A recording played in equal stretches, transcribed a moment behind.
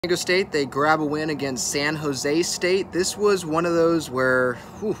Diego State, they grab a win against San Jose State. This was one of those where,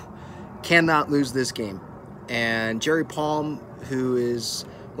 cannot lose this game. And Jerry Palm, who is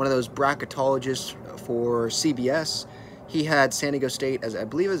one of those bracketologists for CBS, he had San Diego State as, I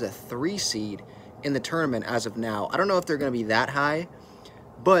believe, as a 3 seed in the tournament as of now. I don't know if they're going to be that high,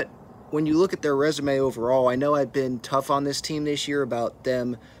 but when you look at their resume overall, I know I've been tough on this team this year about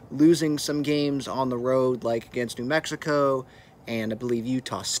them losing some games on the road, like against New Mexico and I believe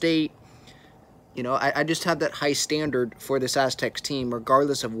Utah State. You know, I just have that high standard for this Aztecs team,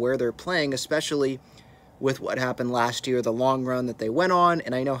 regardless of where they're playing, especially with what happened last year, the long run that they went on,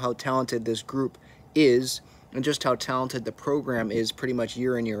 and I know how talented this group is, and just how talented the program is pretty much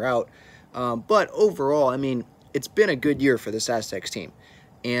year in, year out. But overall, I mean, it's been a good year for this Aztecs team.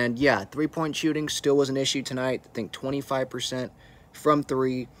 And yeah, three-point shooting still was an issue tonight. I think 25% from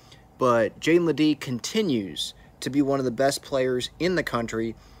 3. But Jaedon LeDee continues to be one of the best players in the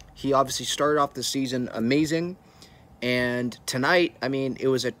country. He obviously started off the season amazing. And tonight, I mean, it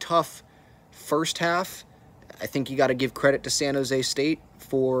was a tough first half. I think you got to give credit to San Jose State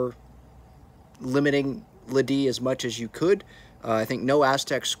for limiting LeDee as much as you could. I think no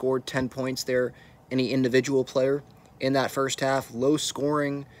Aztecs scored 10 points there, any individual player in that first half. Low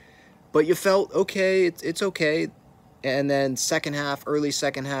scoring, but you felt, okay, it's okay. And then second half, early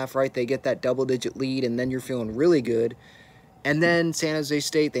second half, right, they get that double-digit lead, and then you're feeling really good. And then San Jose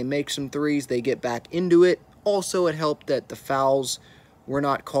State, they make some threes, they get back into it. Also, it helped that the fouls were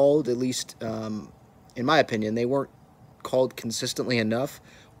not called, at least in my opinion. They weren't called consistently enough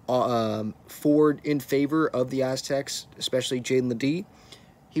in favor of the Aztecs, especially Jaedon LeDee.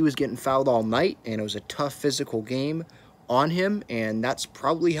 He was getting fouled all night, and it was a tough physical game on him, and that's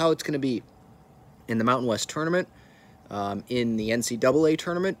probably how it's going to be in the Mountain West tournament, in the NCAA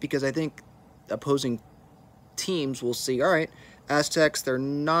tournament, because I think opposing teams will see, all right, Aztecs, they're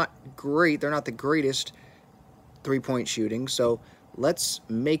not great, they're not the greatest three-point shooting, so let's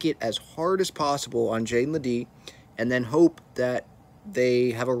make it as hard as possible on Jaedon LeDee, and then hope that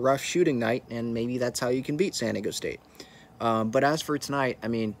they have a rough shooting night, and maybe that's how you can beat San Diego State. But as for tonight, I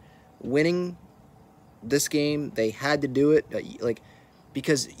mean, winning this game, they had to do it,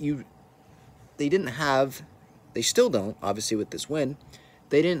 because they still don't, obviously, with this win.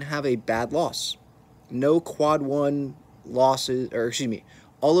 They didn't have a bad loss. No quad 1 losses, or excuse me,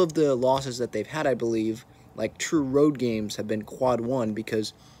 all of the losses that they've had, I believe, like true road games, have been quad 1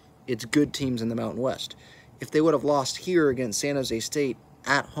 because it's good teams in the Mountain West. If they would have lost here against San Jose State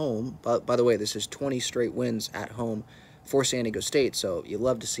at home, by the way, this is 20 straight wins at home for San Diego State, so you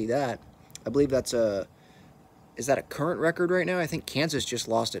love to see that. I believe that's is that a current record right now? I think Kansas just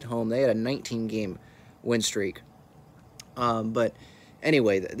lost at home. They had a 19-game win streak. But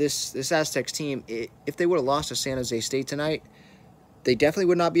anyway, this Aztecs team, if they would have lost to San Jose State tonight, they definitely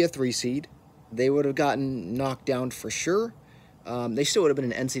would not be a 3 seed. They would have gotten knocked down for sure. They still would have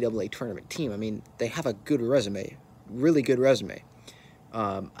been an NCAA tournament team. I mean, they have a good resume, really good resume.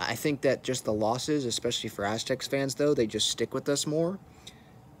 I think that just the losses, especially for Aztecs fans, though, they just stick with us more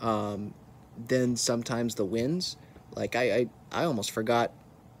than sometimes the wins. Like, I almost forgot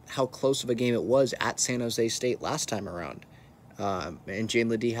how close of a game it was at San Jose State last time around. And Jaedon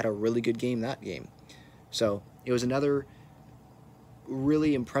LeDee had a really good game that game. So it was another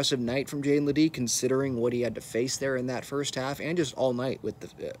really impressive night from Jaedon LeDee, considering what he had to face there in that first half, and just all night with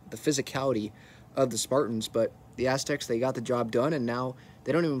the physicality of the Spartans. But the Aztecs, they got the job done, and now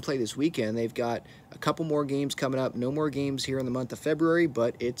they don't even play this weekend. They've got a couple more games coming up. No more games here in the month of February,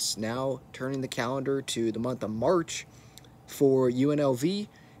 but it's now turning the calendar to the month of March for UNLV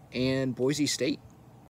and Boise State.